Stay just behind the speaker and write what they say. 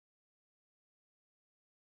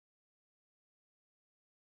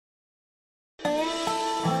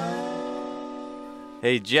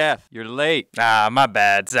Hey, Jeff, you're late. Ah, my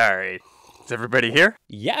bad. Sorry. Is everybody here?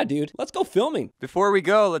 Yeah, dude. Let's go filming. Before we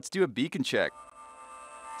go, let's do a beacon check.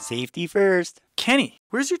 Safety first. Kenny,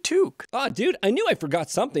 where's your toque? Ah, dude, I knew I forgot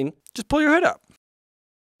something. Just pull your hood up.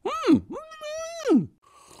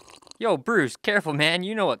 Yo, Bruce, careful, man.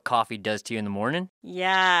 You know what coffee does to you in the morning.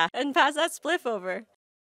 Yeah, and pass that spliff over.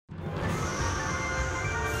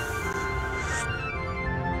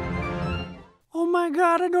 Oh my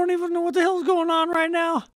god, I don't even know what the hell's going on right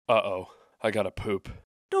now. Uh-oh, I gotta poop.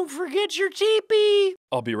 Don't forget your teepee.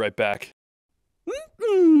 I'll be right back.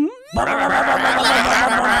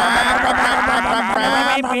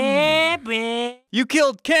 You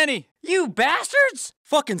killed Kenny! You bastards!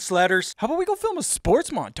 Fucking Sledders. How about we go film a sports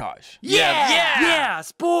montage? Yeah,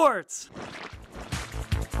 sports.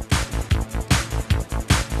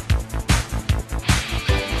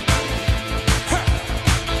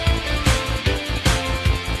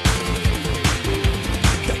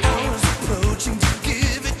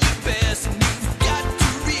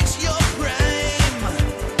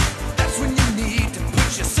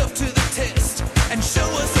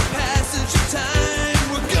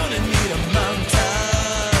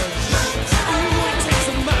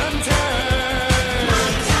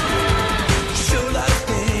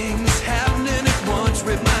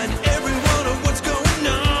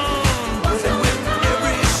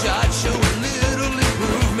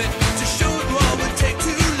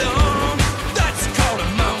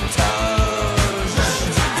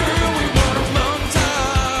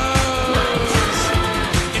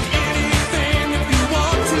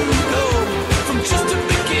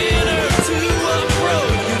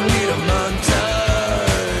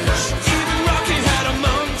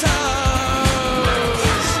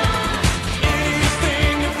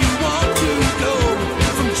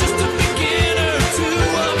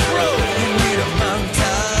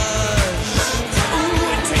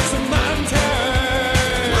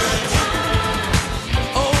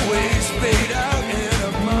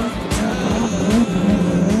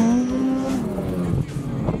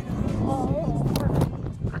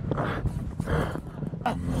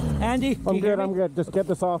 Andy? I'm good. Just get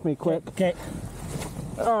this off me quick. Okay.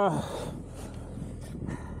 I'm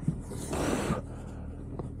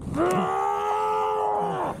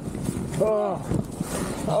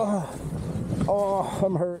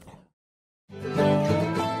hurt.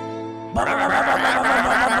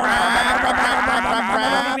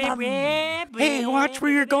 Hey, watch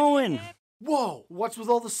where you're going. Whoa, what's with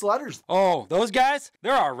all the sledders? Oh, those guys?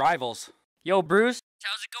 They're our rivals. Yo, Bruce,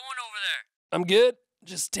 how's it going over there? I'm good.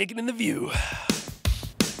 Just taking in the view.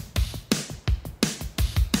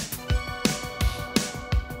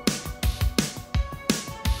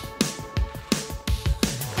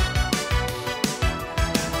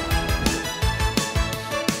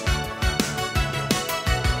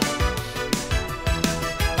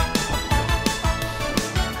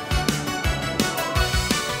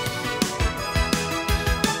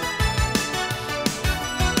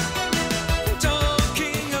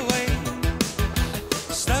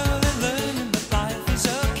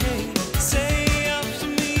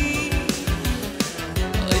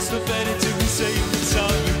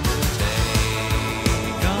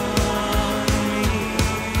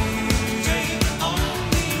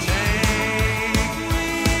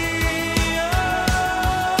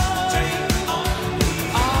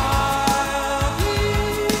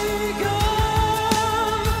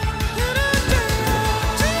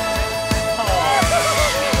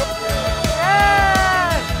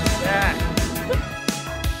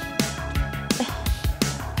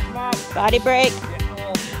 Body break.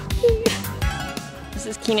 This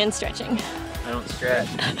is Keenan stretching. I don't stretch.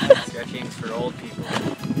 Stretching's for old people.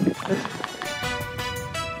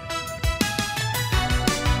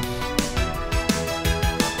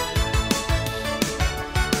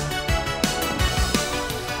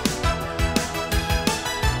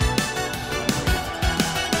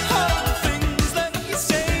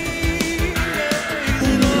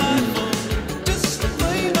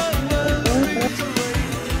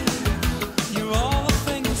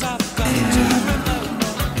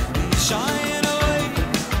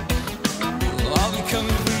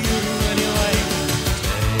 Coming for you and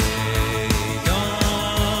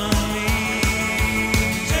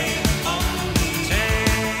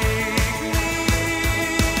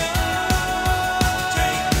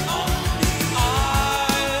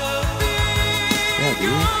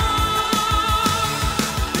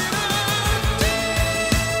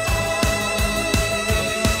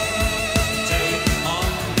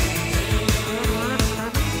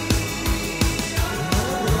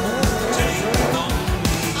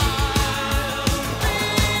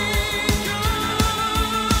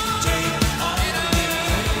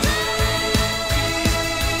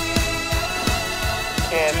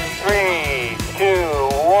 3, 2,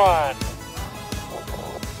 1.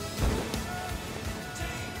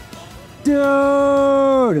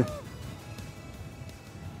 Dude!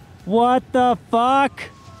 What the fuck?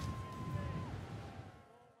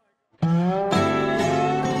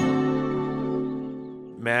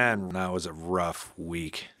 Man, that was a rough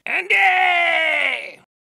week. Andy!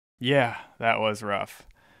 Yeah, that was rough.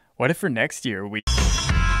 What if for next year we...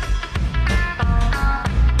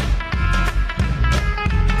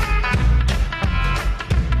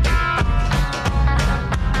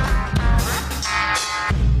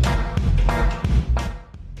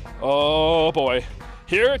 Oh boy,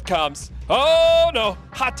 here it comes. Oh no,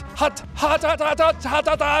 hot, hot, hot, hot, hot, hot, hot,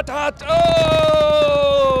 hot, hot, hot.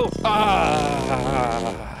 Oh!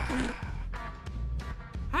 Ah!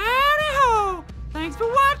 Howdy ho! Thanks for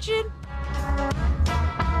watching.